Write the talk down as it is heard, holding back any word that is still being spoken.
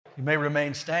You may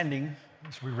remain standing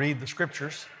as we read the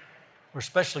scriptures. We're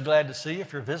especially glad to see you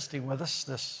if you're visiting with us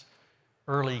this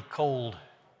early, cold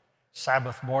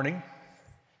Sabbath morning.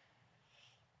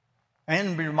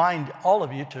 And we remind all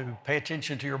of you to pay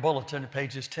attention to your bulletin at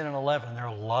pages 10 and 11. There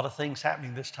are a lot of things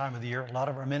happening this time of the year. A lot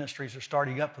of our ministries are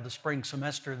starting up for the spring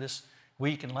semester this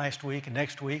week and last week and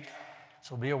next week.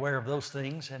 So be aware of those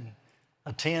things and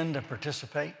attend and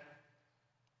participate.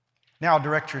 Now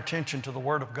direct your attention to the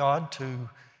Word of God, to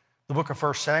the book of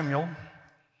 1 Samuel,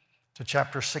 to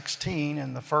chapter 16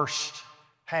 and the first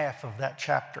half of that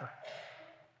chapter.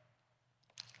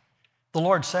 The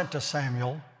Lord said to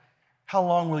Samuel, "How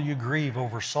long will you grieve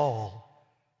over Saul,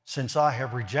 since I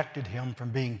have rejected him from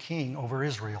being king over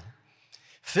Israel?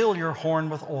 Fill your horn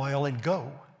with oil and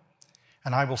go,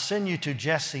 and I will send you to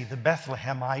Jesse the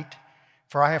Bethlehemite,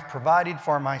 for I have provided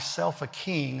for myself a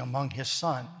king among his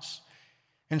sons."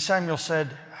 And Samuel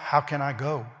said, "How can I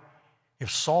go? If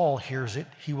Saul hears it,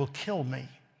 he will kill me."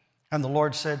 And the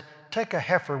Lord said, "Take a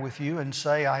heifer with you and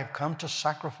say, I have come to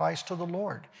sacrifice to the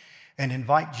Lord. And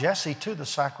invite Jesse to the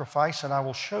sacrifice, and I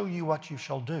will show you what you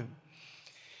shall do.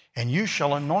 And you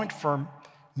shall anoint for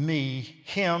me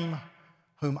him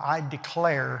whom I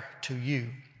declare to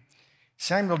you."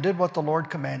 Samuel did what the Lord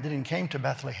commanded and came to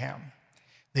Bethlehem.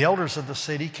 The elders of the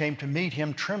city came to meet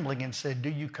him trembling and said, "Do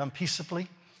you come peaceably?"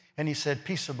 And he said,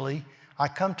 "Peaceably, I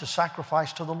come to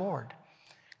sacrifice to the Lord.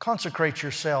 Consecrate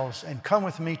yourselves and come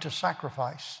with me to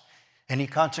sacrifice." And he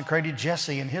consecrated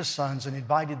Jesse and his sons and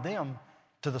invited them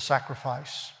to the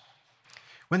sacrifice.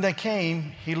 When they came,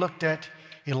 he looked at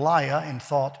Eliah and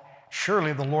thought,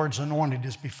 "Surely the Lord's anointed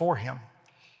is before him."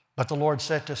 But the Lord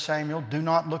said to Samuel, "Do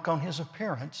not look on his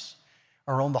appearance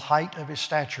or on the height of his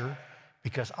stature,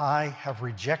 because I have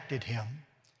rejected him.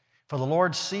 For the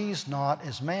Lord sees not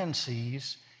as man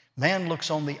sees. Man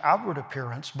looks on the outward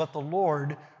appearance, but the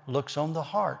Lord looks on the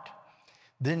heart."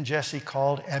 Then Jesse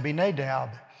called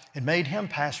Abinadab and made him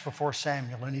pass before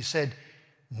Samuel. And he said,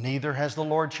 "Neither has the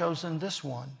Lord chosen this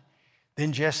one."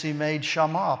 Then Jesse made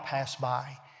Shammah pass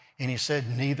by. And he said,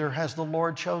 "Neither has the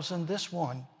Lord chosen this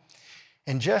one."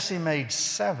 And Jesse made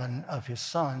 7 of his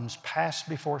sons pass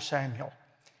before Samuel.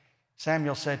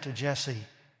 Samuel said to Jesse,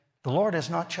 "The Lord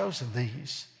has not chosen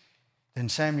these." Then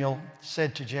Samuel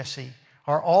said to Jesse,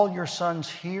 "Are all your sons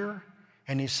here?"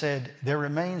 And he said, "There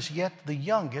remains yet the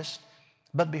youngest,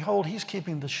 but behold, he's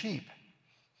keeping the sheep."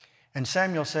 And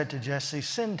Samuel said to Jesse,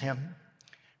 "Send him,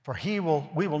 for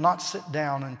we will not sit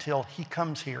down until he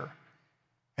comes here."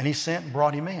 And he sent and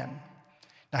brought him in.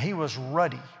 Now he was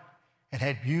ruddy and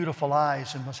had beautiful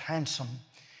eyes and was handsome.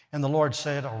 And the Lord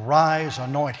said, "Arise,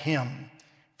 anoint him,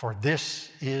 for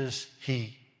this is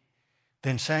he."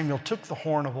 Then Samuel took the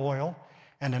horn of oil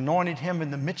and anointed him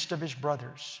in the midst of his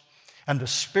brothers. And the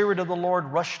Spirit of the Lord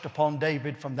rushed upon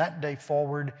David from that day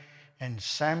forward, and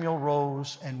Samuel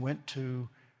rose and went to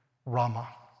Ramah.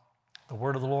 The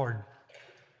word of the Lord.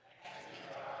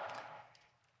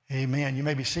 Amen. You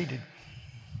may be seated.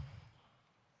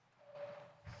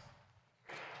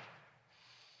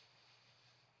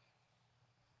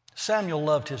 Samuel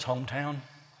loved his hometown.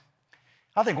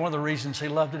 I think one of the reasons he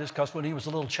loved it is because when he was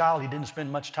a little child, he didn't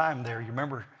spend much time there. You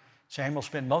remember Samuel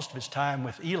spent most of his time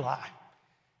with Eli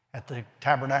at the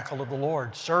tabernacle of the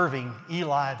Lord, serving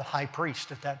Eli, the high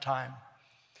priest at that time.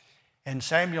 And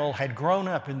Samuel had grown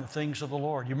up in the things of the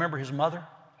Lord. You remember his mother?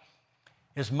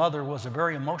 His mother was a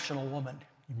very emotional woman.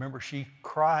 You remember she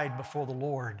cried before the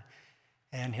Lord.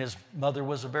 And his mother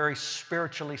was a very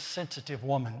spiritually sensitive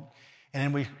woman. And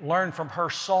then we learn from her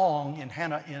song in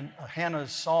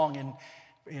Hannah's song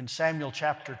in Samuel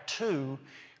chapter 2,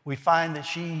 we find that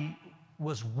she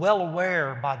was well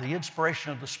aware by the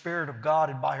inspiration of the Spirit of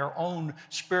God and by her own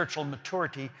spiritual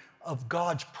maturity of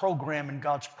God's program and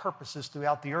God's purposes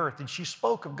throughout the earth. And she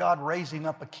spoke of God raising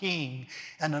up a king,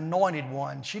 an anointed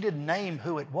one. She didn't name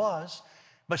who it was,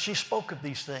 but she spoke of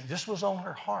these things. This was on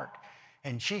her heart.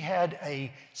 And she had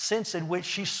a sense in which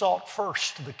she sought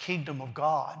first the kingdom of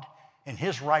God and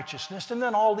his righteousness, and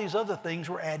then all these other things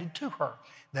were added to her.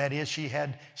 That is, she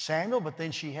had Samuel, but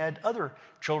then she had other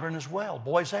children as well,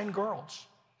 boys and girls.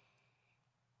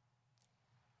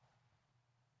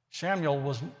 Samuel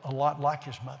was a lot like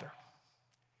his mother.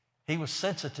 He was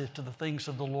sensitive to the things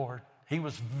of the Lord. He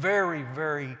was very,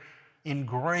 very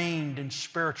ingrained in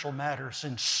spiritual matters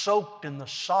and soaked in the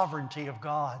sovereignty of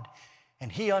God.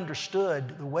 And he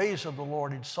understood the ways of the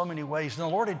Lord in so many ways. And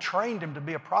the Lord had trained him to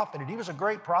be a prophet, and he was a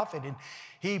great prophet. And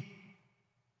he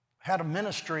had a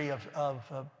ministry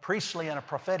of priestly and a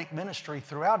prophetic ministry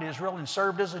throughout Israel and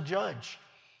served as a judge.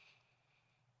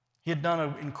 He had done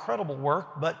an incredible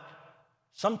work, but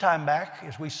sometime back,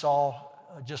 as we saw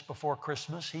just before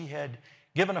Christmas, he had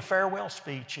given a farewell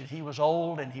speech, and he was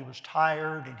old and he was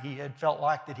tired and he had felt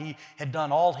like that he had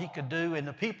done all he could do, and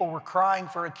the people were crying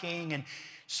for a king, and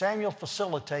Samuel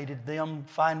facilitated them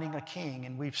finding a king,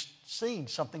 and we've seen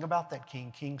something about that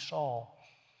king, King Saul.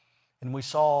 And we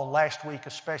saw last week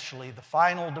especially the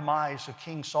final demise of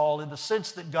King Saul in the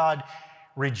sense that God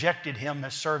rejected him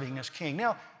as serving as king.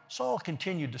 Now, Saul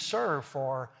continued to serve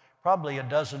for probably a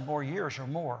dozen more years or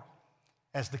more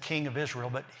as the king of Israel,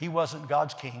 but he wasn't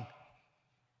God's king.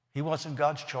 He wasn't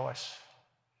God's choice.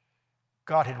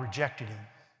 God had rejected him.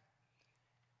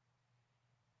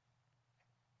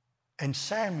 And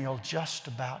Samuel just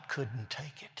about couldn't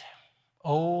take it.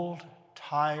 Old,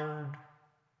 tired,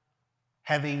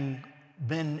 having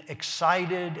been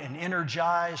excited and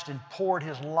energized and poured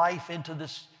his life into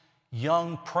this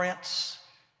young prince,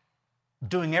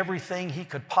 doing everything he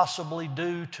could possibly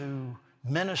do to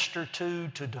minister to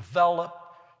develop,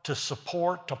 to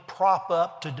support, to prop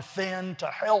up, to defend, to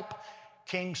help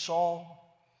King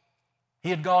Saul. He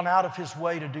had gone out of his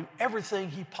way to do everything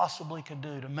he possibly could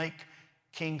do to make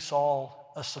King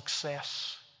Saul a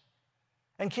success.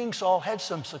 And King Saul had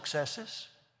some successes,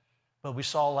 but we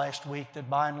saw last week that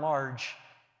by and large,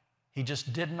 he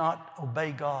just did not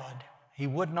obey God. He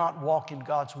would not walk in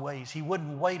God's ways. He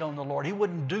wouldn't wait on the Lord. He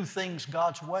wouldn't do things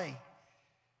God's way.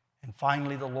 And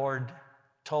finally, the Lord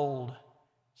told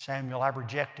Samuel, I've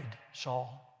rejected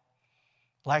Saul.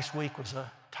 Last week was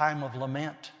a time of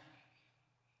lament.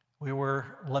 We were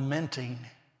lamenting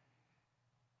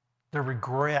the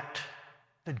regret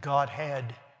that God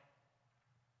had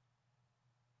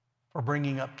for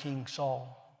bringing up King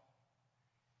Saul.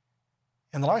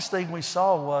 And the last thing we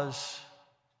saw was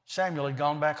Samuel had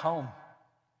gone back home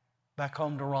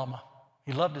to Ramah.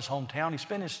 He loved his hometown. He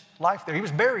spent his life there. He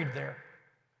was buried there.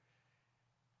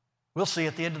 We'll see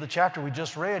at the end of the chapter we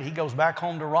just read, he goes back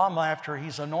home to Ramah after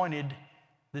he's anointed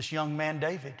this young man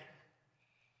David.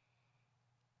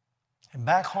 And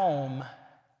back home,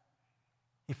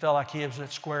 he felt like he was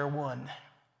at square one.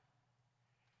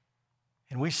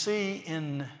 And we see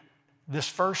in this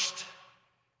first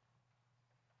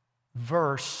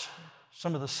verse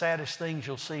some of the saddest things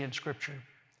you'll see in Scripture,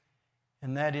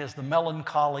 and that is the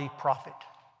melancholy prophet.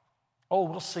 Oh,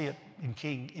 we'll see it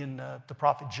in the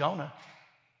prophet Jonah.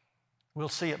 We'll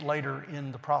see it later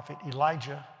in the prophet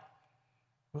Elijah.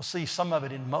 We'll see some of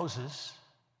it in Moses.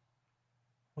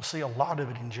 We'll see a lot of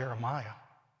it in Jeremiah.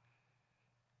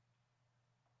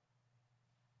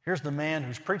 Here's the man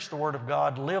who's preached the Word of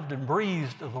God, lived and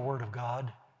breathed the Word of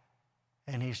God,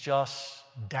 and he's just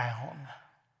down,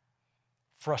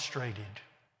 frustrated,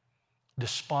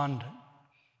 despondent,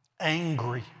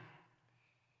 angry.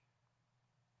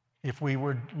 If we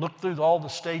would look through all the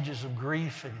stages of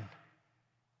grief and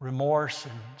remorse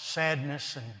and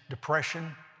sadness and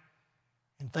depression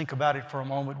and think about it for a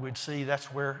moment, we'd see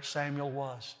that's where Samuel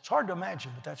was. It's hard to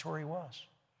imagine, but that's where he was.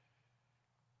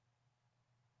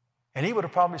 And he would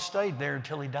have probably stayed there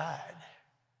until he died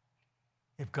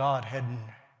if God hadn't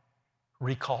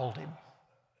recalled him.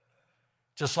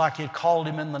 Just like he had called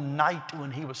him in the night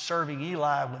when he was serving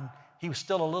Eli when he was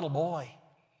still a little boy.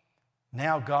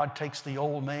 Now God takes the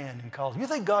old man and calls him. You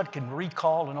think God can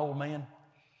recall an old man?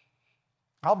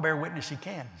 I'll bear witness he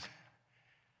can.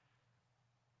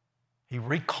 He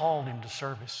recalled him to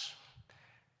service.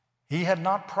 He had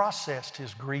not processed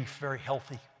his grief very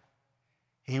healthy.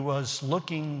 He was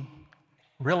looking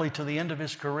really to the end of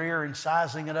his career and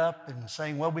sizing it up and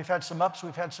saying, well, we've had some ups,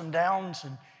 we've had some downs,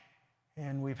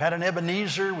 and we've had an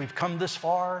Ebenezer, we've come this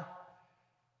far,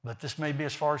 but this may be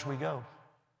as far as we go.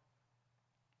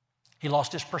 He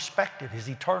lost his perspective, his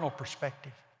eternal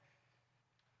perspective.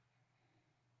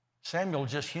 Samuel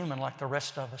is just human like the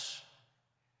rest of us.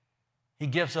 He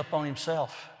gives up on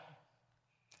himself.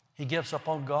 He gives up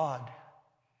on God.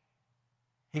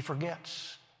 He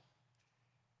forgets.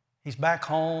 He's back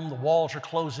home. The walls are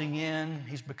closing in.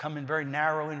 He's becoming very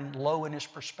narrow and low in his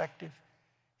perspective.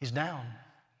 He's down.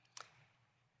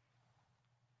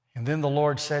 And then the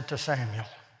Lord said to Samuel,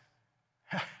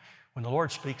 when the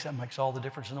Lord speaks, that makes all the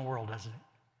difference in the world, doesn't it?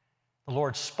 The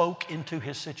Lord spoke into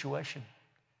his situation.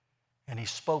 And he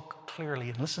spoke clearly.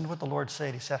 And listen to what the Lord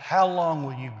said. He said, how long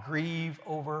will you grieve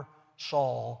over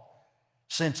Saul,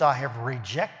 since I have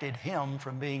rejected him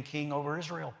from being king over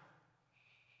Israel?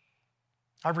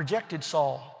 I've rejected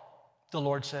Saul, the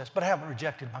Lord says, but I haven't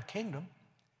rejected my kingdom.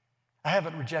 I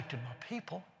haven't rejected my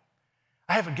people.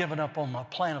 I haven't given up on my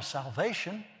plan of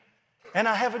salvation, and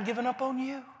I haven't given up on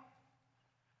you.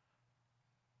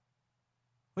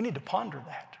 We need to ponder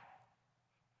that.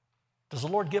 Does the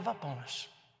Lord give up on us?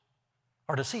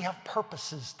 Or does he have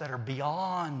purposes that are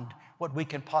beyond what we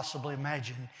can possibly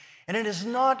imagine? And it is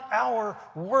not our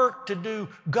work to do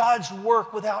God's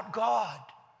work without God.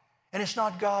 And it's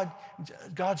not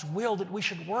God's will that we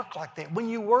should work like that. When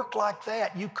you work like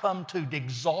that, you come to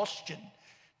exhaustion,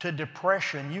 to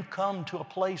depression. You come to a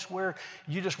place where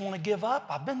you just want to give up.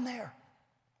 I've been there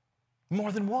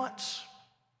more than once.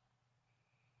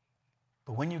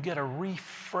 But when you get a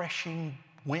refreshing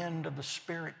wind of the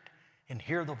Spirit and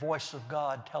hear the voice of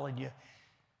God telling you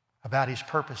about His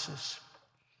purposes.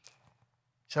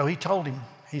 So he told him,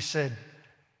 he said,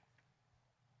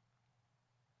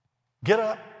 get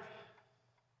up,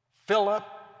 fill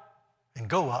up, and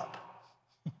go up.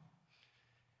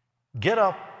 Get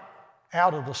up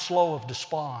out of the slough of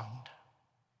despond.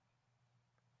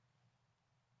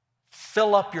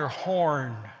 Fill up your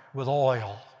horn with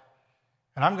oil.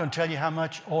 And I'm going to tell you how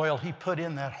much oil he put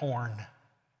in that horn.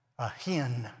 A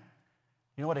hin.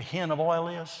 You know what a hin of oil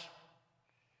is?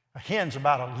 A hin's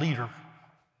about a liter.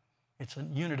 It's a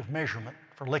unit of measurement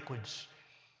for liquids.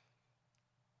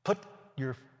 Put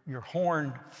your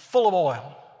horn full of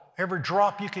oil. Every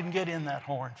drop you can get in that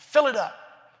horn. Fill it up.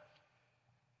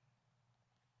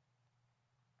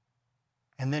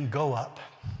 And then go up.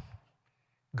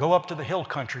 Go up to the hill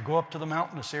country. Go up to the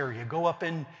mountainous area. Go up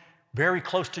in very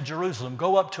close to Jerusalem.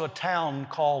 Go up to a town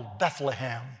called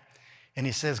Bethlehem. And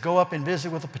he says, go up and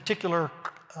visit with a particular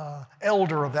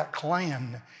elder of that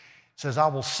clan. He says, I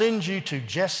will send you to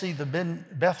Jesse the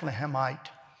Bethlehemite.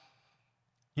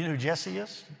 You know who Jesse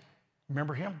is?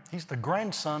 Remember him? He's the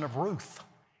grandson of Ruth.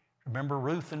 Remember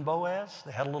Ruth and Boaz?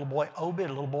 They had a little boy, Obed.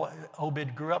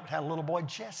 Obed grew up and had a little boy,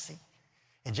 Jesse.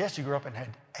 And Jesse grew up and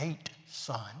had 8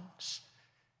 sons.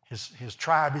 His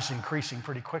tribe is increasing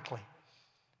pretty quickly.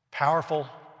 Powerful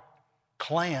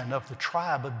clan of the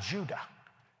tribe of Judah.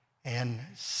 And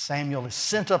Samuel is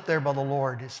sent up there by the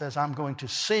Lord. It says, I'm going to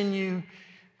send you,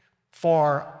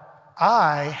 for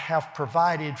I have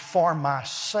provided for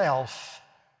myself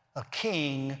a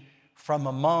king from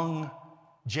among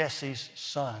Jesse's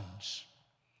sons.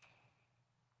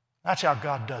 That's how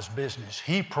God does business.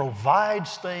 He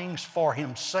provides things for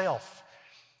himself.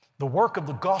 The work of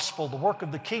the gospel, the work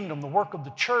of the kingdom, the work of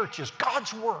the church is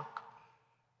God's work.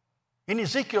 In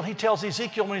Ezekiel, he tells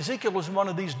Ezekiel, when Ezekiel was in one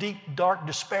of these deep, dark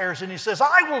despairs, and he says,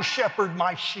 I will shepherd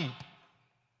my sheep.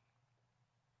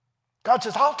 God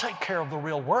says, I'll take care of the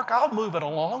real work. I'll move it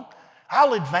along.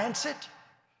 I'll advance it.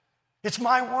 It's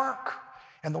my work.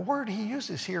 And the word he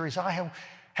uses here is I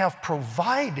have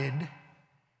provided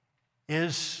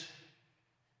is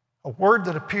a word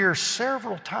that appears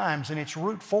several times in its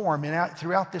root form. And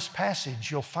throughout this passage,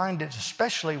 you'll find it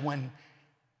especially when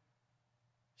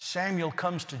Samuel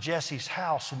comes to Jesse's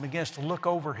house and begins to look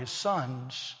over his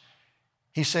sons.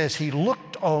 He says he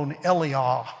looked on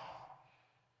Eliah.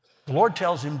 The Lord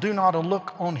tells him, do not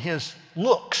look on his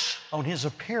looks, on his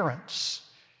appearance.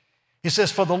 He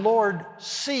says, for the Lord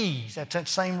sees, that's that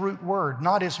same root word,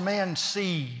 not as man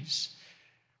sees.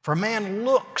 For man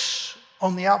looks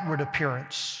on the outward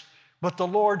appearance, but the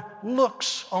Lord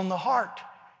looks on the heart.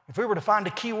 If we were to find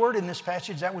a key word in this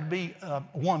passage, that would be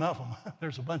one of them.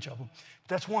 There's a bunch of them, but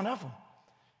that's one of them.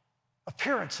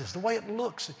 Appearances, the way it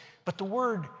looks. But the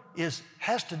word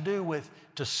has to do with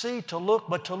to see, to look,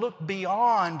 but to look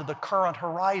beyond the current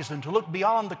horizon, to look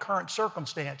beyond the current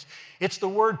circumstance. It's the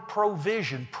word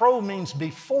provision. Pro means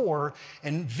before,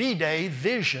 and vide,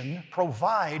 vision,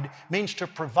 provide, means to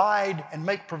provide and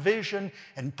make provision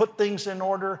and put things in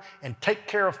order and take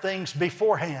care of things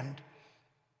beforehand.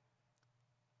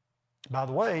 By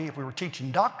the way, if we were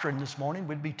teaching doctrine this morning,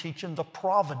 we'd be teaching the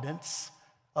providence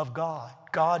of God.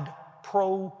 God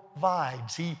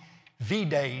provides. He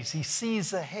vides. He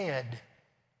sees ahead,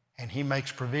 and he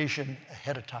makes provision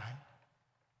ahead of time.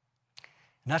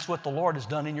 And that's what the Lord has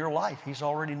done in your life. He's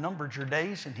already numbered your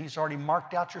days, and he's already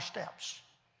marked out your steps.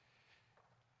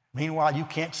 Meanwhile, you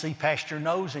can't see past your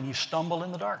nose, and you stumble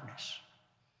in the darkness.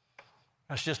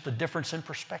 That's just the difference in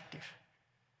perspective.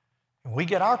 When we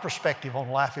get our perspective on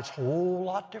life, it's a whole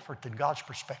lot different than God's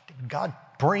perspective. God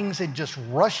brings it, just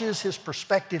rushes his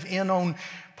perspective in on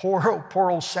poor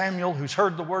old Samuel, who's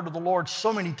heard the word of the Lord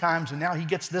so many times, and now he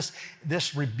gets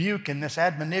this rebuke and this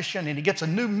admonition, and he gets a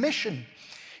new mission.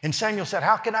 And Samuel said,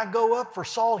 how can I go up? For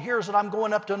Saul hears that I'm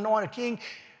going up to anoint a king.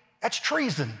 That's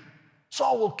treason.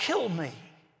 Saul will kill me.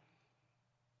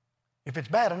 If it's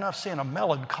bad enough seeing a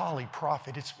melancholy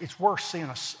prophet, it's worse seeing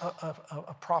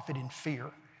a prophet in fear,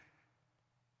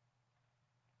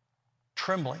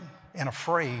 trembling and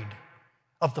afraid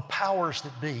of the powers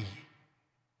that be,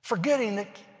 forgetting that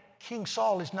King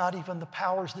Saul is not even the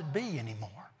powers that be anymore.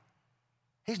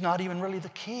 He's not even really the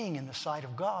king in the sight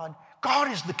of God.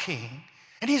 God is the king,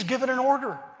 and he's given an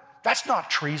order. That's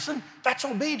not treason, that's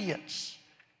obedience.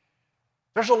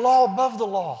 There's a law above the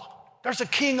law. There's a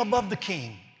king above the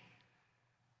king.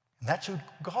 And that's who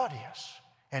God is.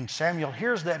 And Samuel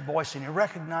hears that voice and he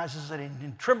recognizes it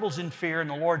and trembles in fear, and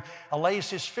the Lord allays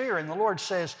his fear. And the Lord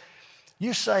says,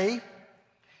 you say,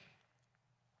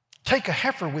 take a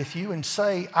heifer with you and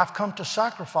say, I've come to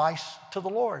sacrifice to the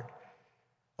Lord.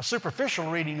 A superficial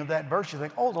reading of that verse, you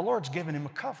think, oh, the Lord's giving him a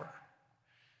cover.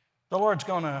 The Lord's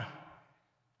going to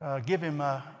give him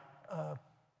a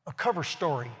cover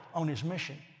story on his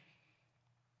mission.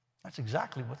 That's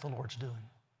exactly what the Lord's doing.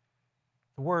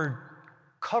 The word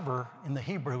cover in the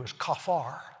Hebrew is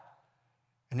kafar,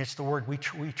 and it's the word we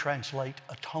translate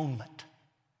atonement,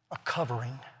 a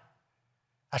covering.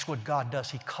 That's what God does.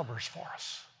 He covers for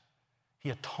us. He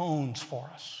atones for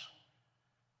us.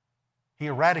 He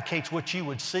eradicates what you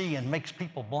would see and makes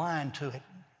people blind to it.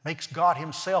 Makes God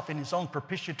himself in his own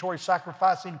propitiatory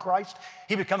sacrifice in Christ.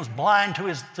 He becomes blind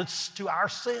to our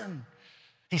sin.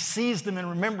 He sees them and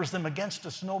remembers them against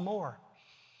us no more.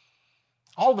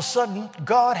 All of a sudden,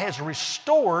 God has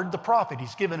restored the prophet.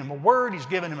 He's given him a word, he's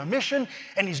given him a mission,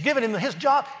 and he's given him his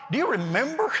job. Do you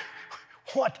remember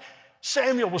what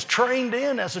Samuel was trained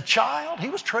in as a child? He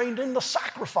was trained in the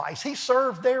sacrifice. He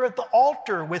served there at the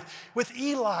altar with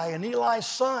Eli and Eli's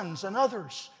sons and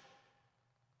others.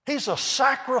 He's a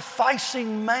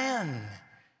sacrificing man.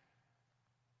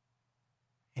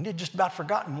 And he'd just about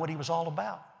forgotten what he was all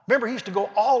about. Remember, he used to go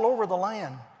all over the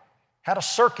land. Had a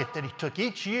circuit that he took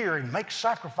each year and make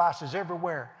sacrifices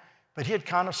everywhere. But he had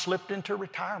kind of slipped into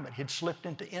retirement. He'd slipped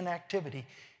into inactivity.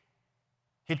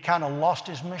 He'd kind of lost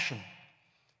his mission.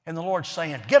 And the Lord's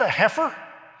saying, get a heifer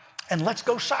and let's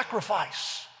go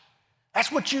sacrifice.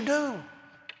 That's what you do.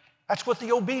 That's what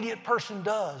the obedient person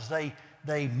does.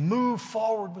 They move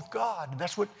forward with God.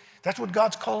 That's what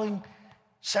God's calling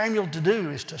Samuel to do,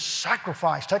 is to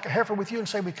sacrifice. Take a heifer with you and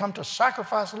say, we come to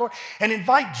sacrifice the Lord. And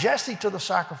invite Jesse to the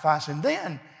sacrifice. And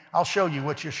then I'll show you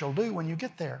what you shall do when you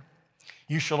get there.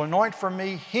 You shall anoint for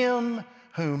me him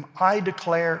whom I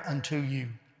declare unto you.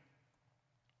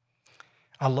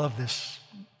 I love this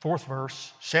fourth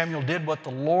verse. Samuel did what the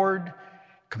Lord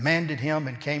commanded him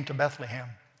and came to Bethlehem.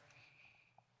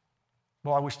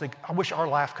 Well, I wish our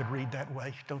life could read that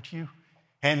way, don't you?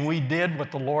 And we did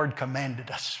what the Lord commanded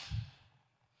us.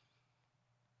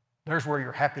 There's where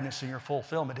your happiness and your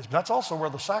fulfillment is. But that's also where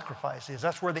the sacrifice is.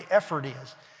 That's where the effort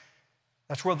is.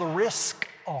 That's where the risks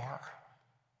are.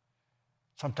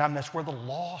 Sometimes that's where the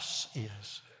loss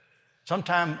is.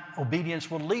 Sometimes obedience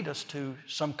will lead us to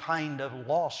some kind of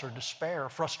loss or despair or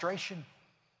frustration.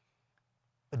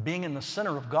 But being in the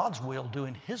center of God's will,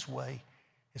 doing his way,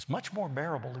 is much more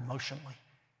bearable emotionally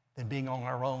than being on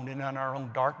our own and in our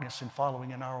own darkness and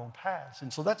following in our own paths.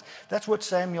 And so that's what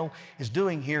Samuel is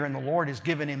doing here, and the Lord has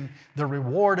given him the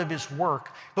reward of his work.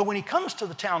 But when he comes to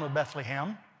the town of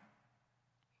Bethlehem,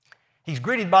 he's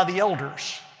greeted by the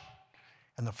elders.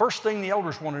 And the first thing the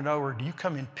elders want to know are, do you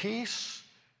come in peace?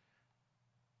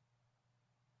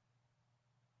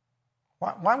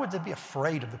 Why would they be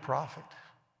afraid of the prophet?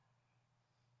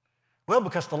 Well,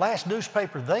 because the last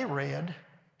newspaper they read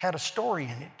had a story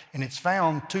in it, and it's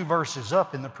found 2 verses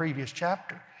up in the previous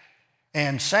chapter.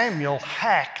 And Samuel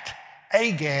hacked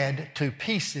Agag to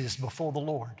pieces before the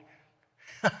Lord.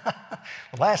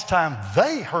 The last time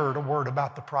they heard a word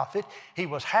about the prophet, he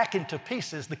was hacking to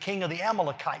pieces the king of the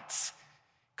Amalekites,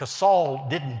 because Saul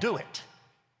didn't do it,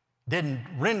 didn't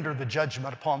render the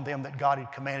judgment upon them that God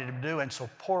had commanded him to do. And so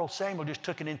poor old Samuel just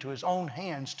took it into his own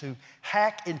hands to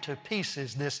hack into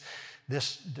pieces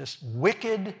this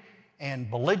wicked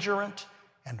and belligerent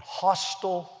and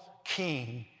hostile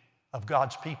king of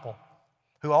God's people,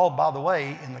 who all, by the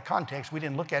way, in the context, we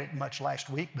didn't look at it much last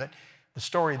week, but the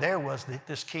story there was that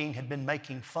this king had been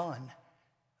making fun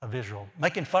of Israel,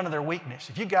 making fun of their weakness.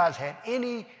 If you guys had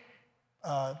any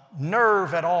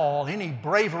nerve at all, any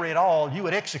bravery at all, you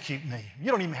would execute me.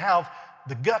 You don't even have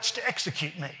the guts to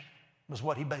execute me, was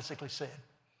what he basically said.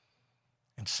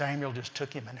 And Samuel just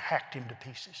took him and hacked him to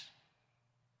pieces.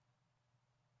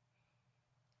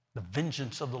 The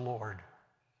vengeance of the Lord.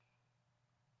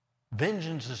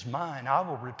 Vengeance is mine, I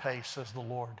will repay, says the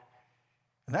Lord.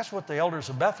 And that's what the elders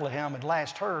of Bethlehem had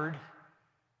last heard.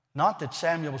 Not that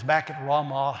Samuel was back at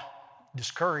Ramah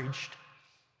discouraged.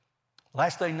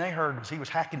 Last thing they heard was he was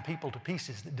hacking people to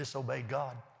pieces that disobeyed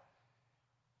God.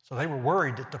 So they were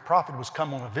worried that the prophet was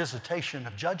come on a visitation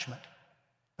of judgment.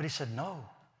 But he said, no,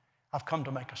 I've come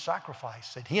to make a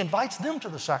sacrifice. And he invites them to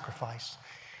the sacrifice.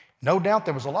 No doubt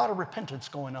there was a lot of repentance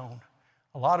going on,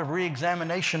 a lot of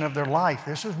re-examination of their life.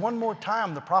 This is one more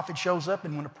time the prophet shows up,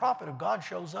 and when a prophet of God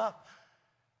shows up,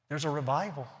 there's a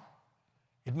revival.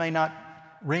 It may not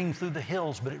ring through the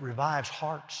hills, but it revives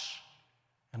hearts.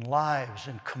 and lives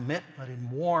and commitment and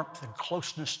warmth and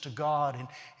closeness to God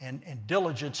and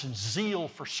diligence and zeal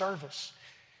for service.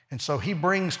 And so he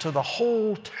brings to the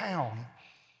whole town.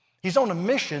 He's on a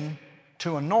mission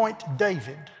to anoint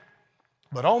David,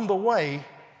 but on the way,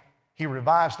 he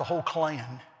revives the whole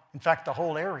clan, in fact, the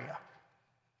whole area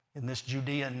in this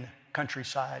Judean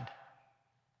countryside.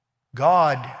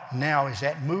 God now is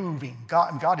moving.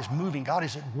 God is moving. God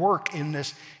is at work in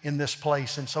this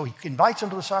place. And so he invites them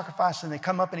to the sacrifice, and they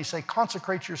come up and he says,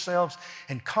 consecrate yourselves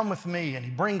and come with me. And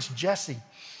he brings Jesse.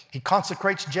 He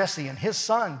consecrates Jesse and his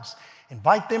sons,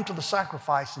 invite them to the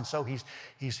sacrifice. And so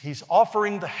he's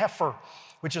offering the heifer,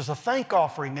 which is a thank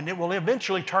offering, and it will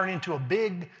eventually turn into a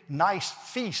big, nice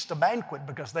feast, a banquet,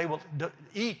 because they will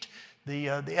eat the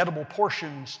edible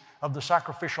portions of the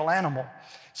sacrificial animal.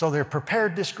 So they're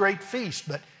prepared this great feast,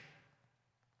 but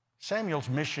Samuel's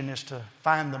mission is to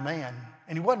find the man.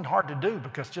 And it wasn't hard to do,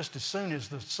 because just as soon as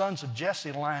the sons of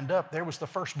Jesse lined up, there was the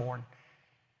firstborn.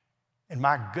 And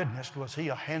my goodness, was he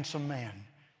a handsome man,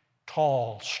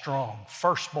 tall, strong,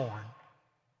 firstborn,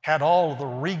 had all of the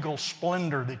regal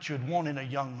splendor that you'd want in a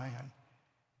young man.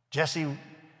 Jesse's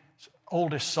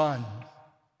oldest son,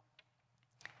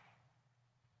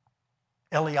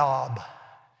 Eliab.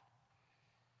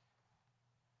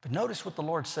 But notice what the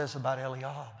Lord says about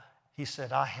Eliab. He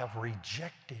said, I have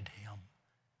rejected him.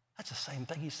 That's the same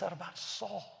thing he said about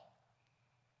Saul.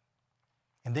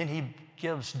 And then he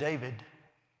gives David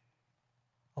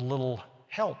a little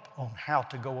help on how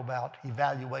to go about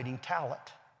evaluating talent.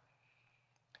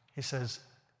 He says,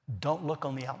 don't look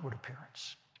on the outward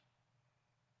appearance.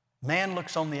 Man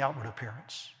looks on the outward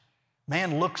appearance.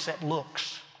 Man looks at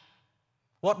looks.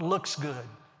 What looks good?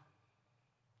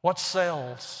 What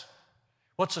sells?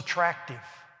 What's attractive?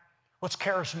 What's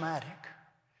charismatic?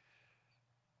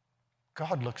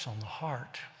 God looks on the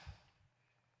heart.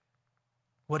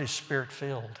 What is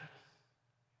spirit-filled?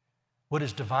 What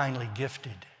is divinely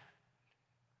gifted?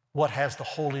 What has the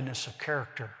holiness of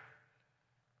character?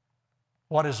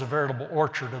 What is a veritable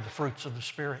orchard of the fruits of the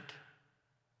Spirit?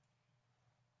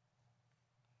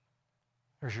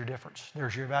 There's your difference.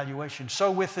 There's your evaluation.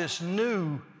 So with this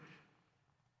new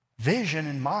vision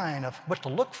in mind of what to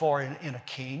look for in a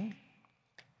king,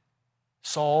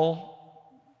 Saul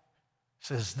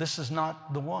says, this is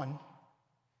not the one.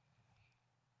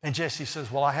 And Jesse says,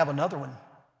 well, I have another one.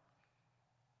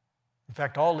 In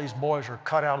fact, all these boys are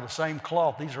cut out of the same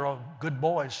cloth. These are all good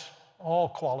boys, all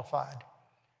qualified.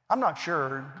 I'm not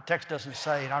sure, the text doesn't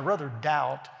say, and I rather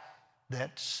doubt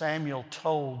that Samuel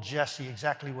told Jesse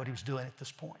exactly what he was doing at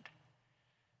this point.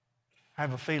 I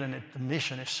have a feeling that the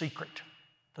mission is secret.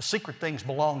 The secret things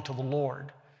belong to the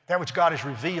Lord. That which God has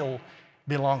revealed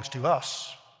belongs to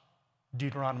us.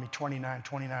 Deuteronomy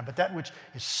 29:29. But that which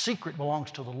is secret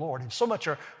belongs to the Lord. And so much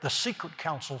are the secret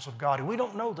counsels of God. And we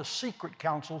don't know the secret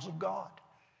counsels of God.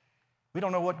 We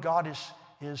don't know what God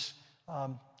is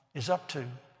up to.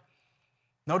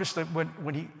 Notice that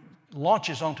when he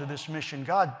launches onto this mission,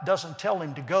 God doesn't tell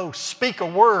him to go speak a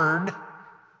word.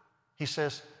 He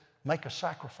says, make a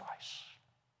sacrifice.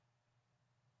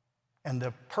 And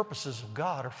the purposes of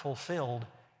God are fulfilled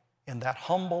in that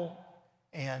humble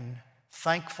and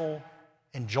thankful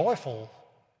and joyful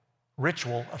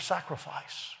ritual of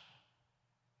sacrifice.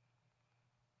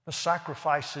 The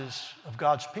sacrifices of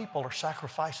God's people are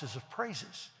sacrifices of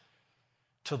praises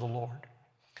to the Lord.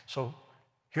 So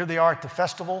here they are at the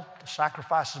festival. The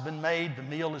sacrifice has been made. The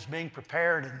meal is being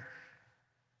prepared. And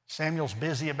Samuel's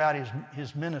busy about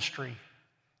his ministry.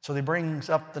 So he brings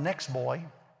up the next boy,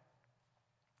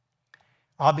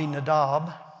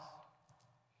 Abinadab.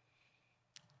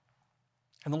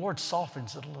 And the Lord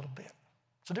softens it a little bit.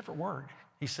 It's a different word.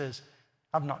 He says,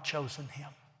 I've not chosen him.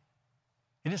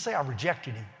 He didn't say I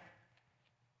rejected him.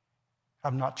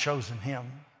 I've not chosen him.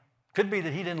 Could be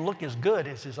that he didn't look as good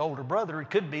as his older brother. It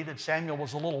could be that Samuel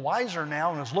was a little wiser now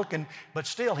and was looking, but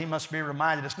still he must be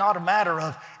reminded it's not a matter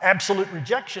of absolute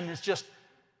rejection. It's just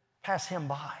pass him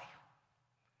by.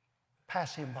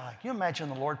 Pass him by. Can you imagine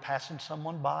the Lord passing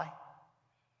someone by?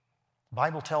 The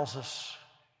Bible tells us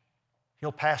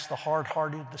he'll pass the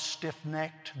hard-hearted, the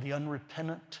stiff-necked, the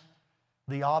unrepentant,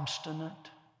 the obstinate,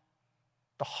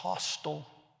 the hostile.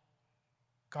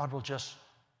 God will just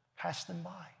pass them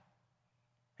by.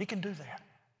 He can do that.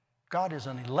 God is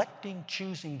an electing,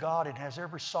 choosing God and has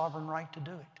every sovereign right to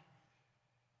do it.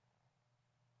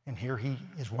 And here he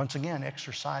is once again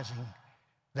exercising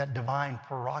that divine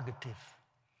prerogative.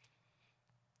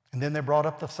 And then they brought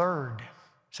up the third,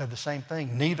 said the same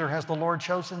thing. Neither has the Lord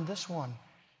chosen this one.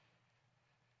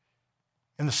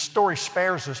 And the story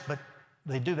spares us, but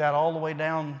they do that all the way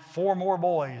down. 4 more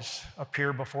boys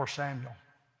appear before Samuel.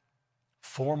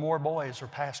 4 more boys are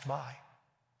passed by.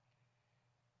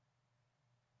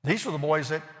 These were the boys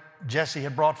that Jesse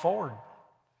had brought forward.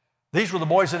 These were the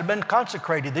boys that had been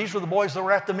consecrated. These were the boys that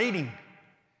were at the meeting.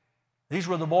 These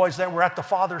were the boys that were at the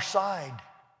father's side.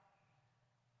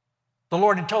 The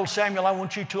Lord had told Samuel, I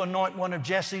want you to anoint one of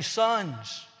Jesse's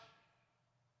sons.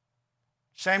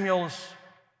 Samuel's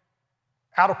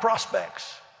out of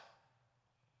prospects.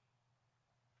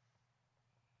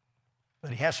 But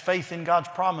he has faith in God's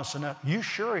promise enough. You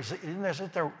sure? Isn't this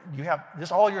it there? You have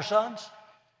this all your sons?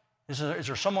 Is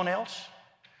there someone else?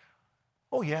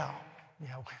 Oh, yeah.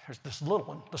 Yeah, there's this little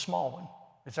one, the small one.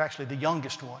 It's actually the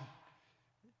youngest one.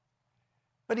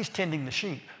 But he's tending the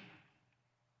sheep.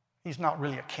 He's not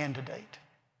really a candidate.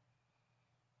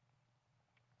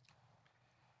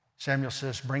 Samuel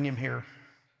says, bring him here.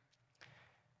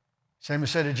 Samuel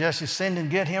said to Jesse, send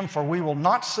and get him, for we will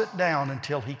not sit down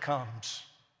until he comes.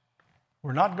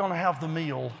 We're not going to have the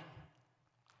meal,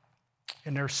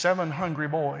 and there's 7 hungry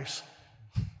boys,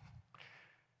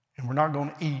 and we're not going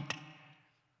to eat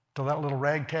till that little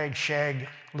ragtag shag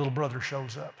little brother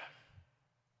shows up.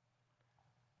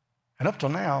 And up till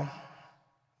now,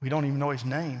 we don't even know his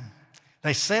name.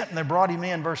 They sent and they brought him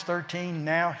in, verse 13.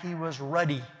 Now he was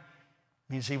ruddy.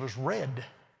 Means he was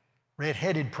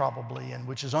red-headed probably, and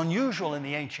which is unusual in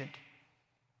the ancient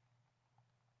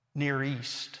Near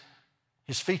East.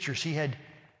 His features, he had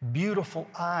beautiful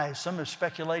eyes. Some have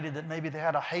speculated that maybe they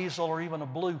had a hazel or even a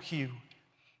blue hue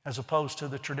as opposed to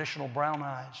the traditional brown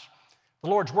eyes. The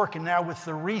Lord's working now with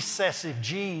the recessive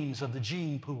genes of the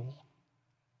gene pool.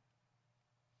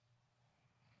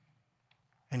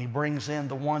 And he brings in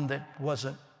the one that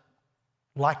wasn't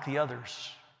like the others,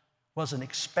 wasn't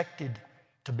expected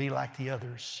to be like the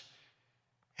others.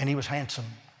 And he was handsome.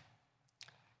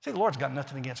 See, the Lord's got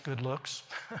nothing against good looks.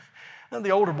 And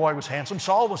the older boy was handsome.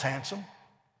 Saul was handsome.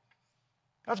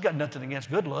 God's got nothing against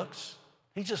good looks.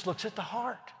 He just looks at the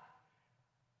heart.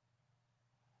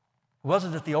 It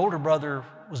wasn't that the older brother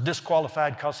was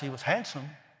disqualified because he was handsome.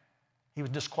 He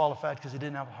was disqualified because he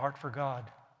didn't have a heart for God.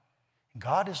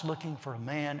 God is looking for a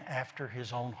man after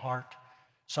his own heart,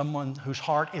 someone whose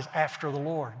heart is after the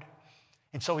Lord.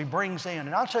 And so he brings in,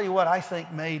 and I'll tell you what I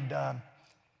think made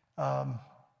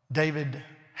David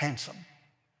handsome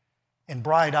and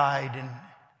bright-eyed,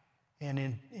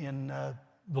 and in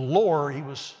the lore he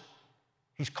was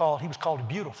called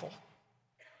beautiful.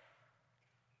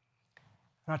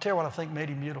 And I'll tell you what I think made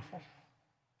him beautiful.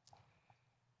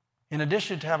 In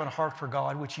addition to having a heart for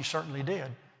God, which he certainly did,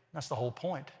 that's the whole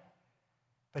point,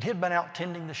 but he'd been out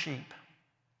tending the sheep,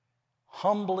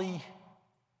 humbly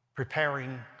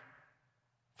preparing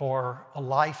for a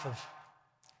life of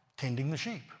tending the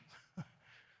sheep.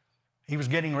 He was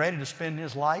getting ready to spend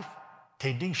his life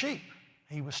tending sheep.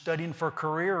 He was studying for a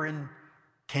career in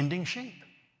tending sheep.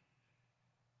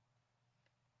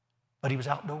 But he was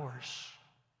outdoors.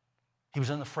 He was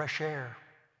in the fresh air.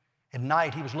 At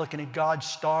night, he was looking at God's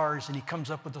stars, and he comes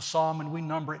up with a psalm, and we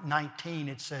number it 19.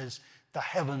 It says, the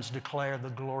heavens declare the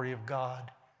glory of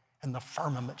God, and the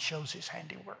firmament shows his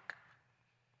handiwork.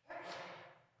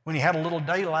 When he had a little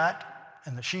daylight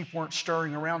and the sheep weren't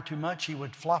stirring around too much, he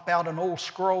would flop out an old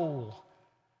scroll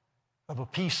of a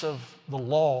piece of the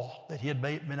law that he had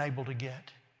been able to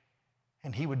get.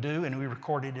 And he would do, and we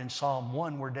recorded in Psalm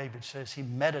 1 where David says he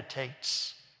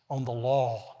meditates on the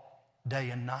law day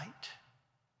and night.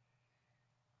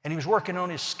 And he was working on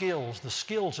his skills, the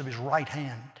skills of his right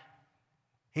hand.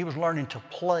 He was learning to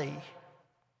play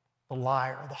the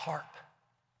lyre, the harp.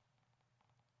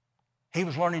 He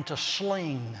was learning to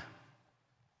sling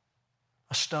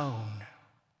a stone.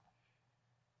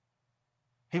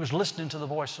 He was listening to the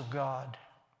voice of God.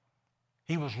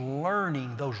 He was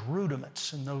learning those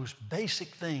rudiments and those basic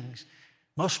things.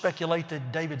 Most speculate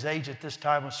that David's age at this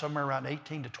time was somewhere around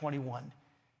 18 to 21.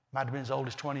 Might have been as old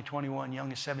as 20, 21,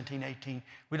 young as 17, 18.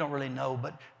 We don't really know,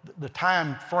 but the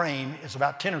time frame is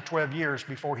about 10 or 12 years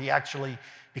before he actually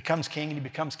becomes king, and he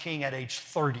becomes king at age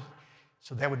 30.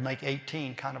 So that would make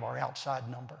 18 kind of our outside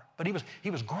number. But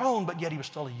he was grown, but yet he was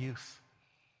still a youth.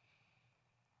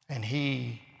 And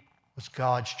he was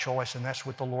God's choice, and that's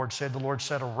what the Lord said. The Lord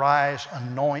said, arise,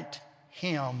 anoint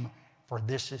him, for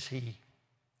this is he.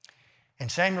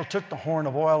 And Samuel took the horn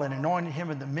of oil and anointed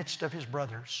him in the midst of his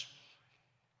brothers.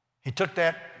 He took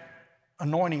that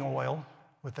anointing oil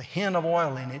with a hin of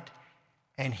oil in it,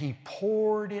 and he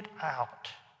poured it out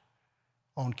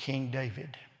on King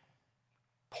David.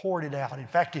 Poured it out. In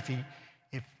fact,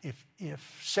 if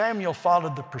Samuel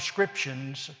followed the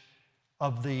prescriptions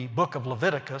of the book of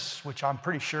Leviticus, which I'm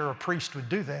pretty sure a priest would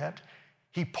do that,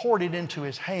 he poured it into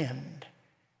his hand,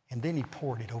 and then he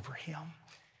poured it over him.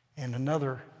 And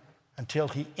another until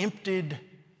he emptied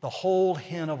the whole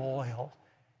hin of oil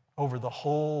over the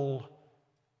whole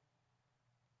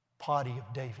body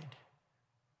of David.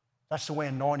 That's the way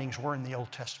anointings were in the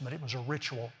Old Testament. It was a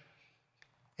ritual.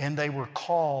 And they were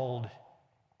called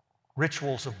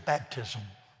rituals of baptism.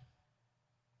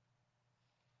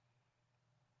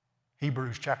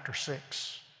 Hebrews chapter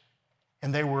 6.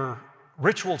 And they were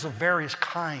rituals of various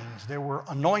kinds. There were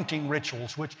anointing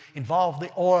rituals which involved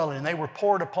the oil, and they were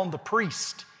poured upon the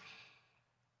priest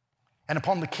and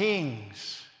upon the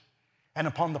kings and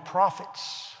upon the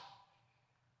prophets.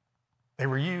 They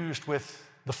were used with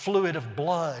the fluid of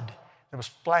blood that was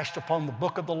splashed upon the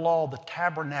book of the law, the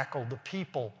tabernacle, the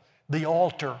people, the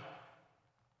altar,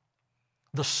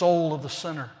 the soul of the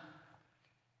sinner.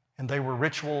 And they were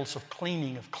rituals of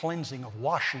cleaning, of cleansing, of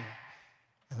washing.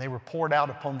 And they were poured out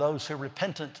upon those who were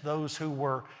repentant, those who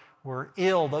were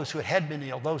ill, those who had been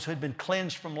ill, those who had been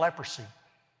cleansed from leprosy,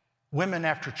 women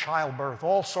after childbirth,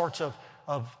 all sorts of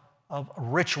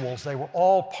rituals. They were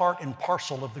all part and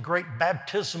parcel of the great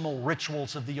baptismal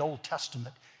rituals of the Old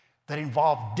Testament that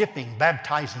involved dipping,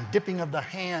 baptizing, dipping of the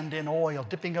hand in oil,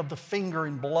 dipping of the finger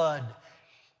in blood,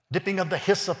 dipping of the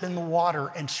hyssop in the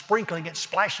water, and sprinkling it,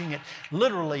 splashing it,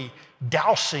 literally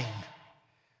dousing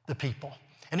the people.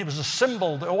 And it was a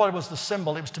symbol, the oil was the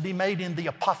symbol. It was to be made in the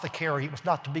apothecary. It was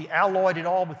not to be alloyed at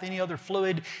all with any other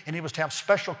fluid, and it was to have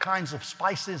special kinds of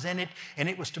spices in it, and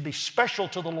it was to be special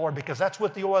to the Lord because that's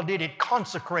what the oil did. It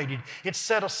consecrated, it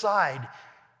set aside.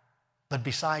 But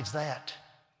besides that,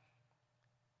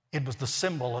 it was the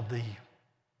symbol of the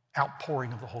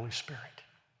outpouring of the Holy Spirit.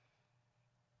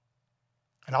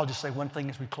 And I'll just say one thing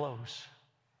as we close.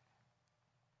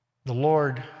 The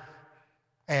Lord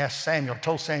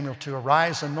told Samuel to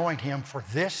arise, anoint him, for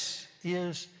this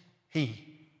is he.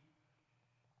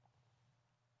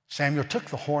 Samuel took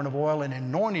the horn of oil and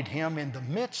anointed him in the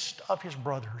midst of his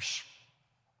brothers.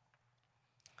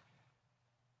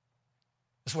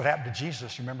 This is what happened to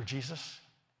Jesus. You remember Jesus?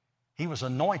 He was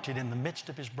anointed in the midst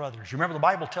of his brothers. You remember the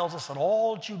Bible tells us that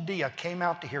all Judea came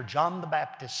out to hear John the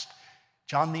Baptist,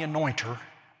 John the Anointer,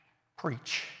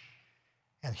 preach.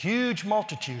 And huge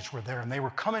multitudes were there, and they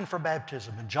were coming for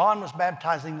baptism. And John was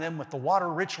baptizing them with the water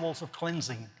rituals of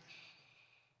cleansing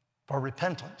for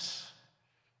repentance.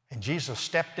 And Jesus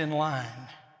stepped in line,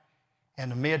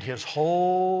 and amid his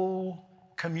whole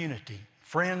community,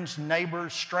 friends,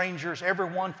 neighbors, strangers,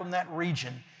 everyone from that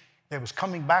region that was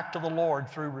coming back to the Lord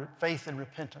through faith and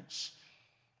repentance,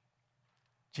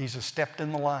 Jesus stepped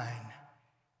in the line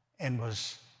and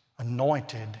was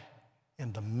anointed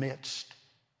in the midst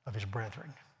of his brethren.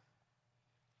 And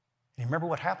you remember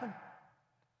what happened?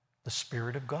 The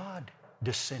Spirit of God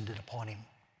descended upon him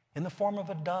in the form of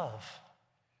a dove.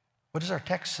 What does our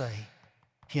text say?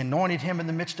 He anointed him in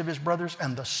the midst of his brothers,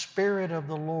 and the Spirit of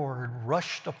the Lord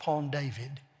rushed upon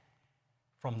David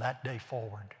from that day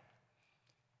forward.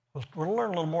 We'll learn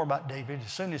a little more about David.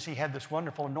 As soon as he had this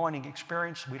wonderful anointing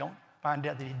experience, we don't find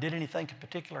out that he did anything in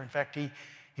particular. In fact, he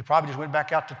probably just went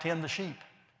back out to tend the sheep.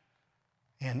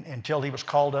 And until he was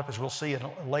called up, as we'll see in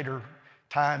a later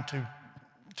time,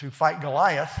 to fight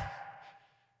Goliath,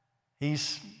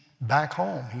 he's back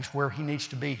home. He's where he needs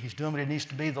to be. He's doing what he needs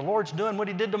to be. The Lord's doing what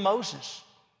he did to Moses.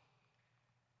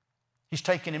 He's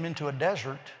taking him into a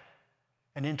desert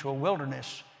and into a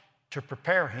wilderness to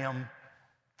prepare him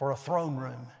for a throne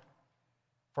room,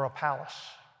 for a palace.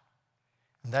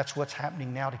 And that's what's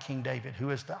happening now to King David, who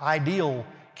is the ideal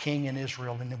king in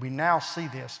Israel. And we now see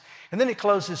this. And then it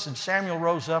closes, and Samuel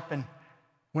rose up and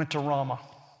went to Ramah.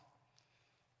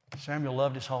 Samuel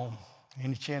loved his home.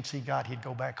 Any chance he got, he'd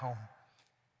go back home.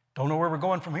 Don't know where we're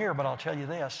going from here, but I'll tell you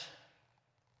this.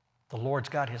 The Lord's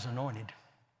got his anointed.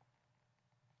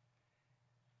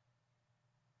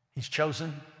 He's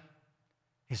chosen.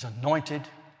 He's anointed.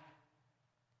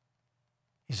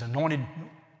 He's anointed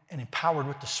and empowered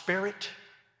with the Spirit.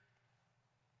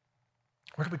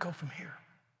 Where do we go from here?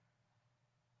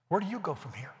 Where do you go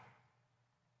from here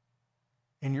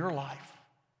in your life?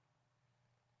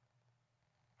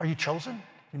 Are you chosen?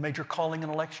 You made your calling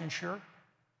and election sure?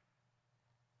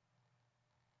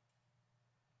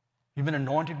 You've been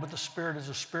anointed with the Spirit. Is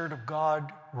the Spirit of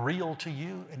God real to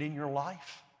you and in your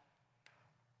life?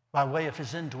 By way of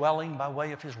his indwelling, by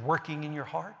way of his working in your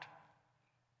heart?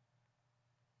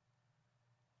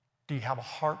 Do you have a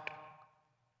heart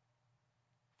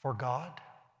for God?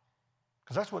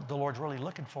 Because that's what the Lord's really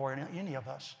looking for in any of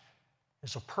us,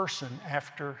 is a person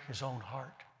after his own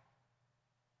heart.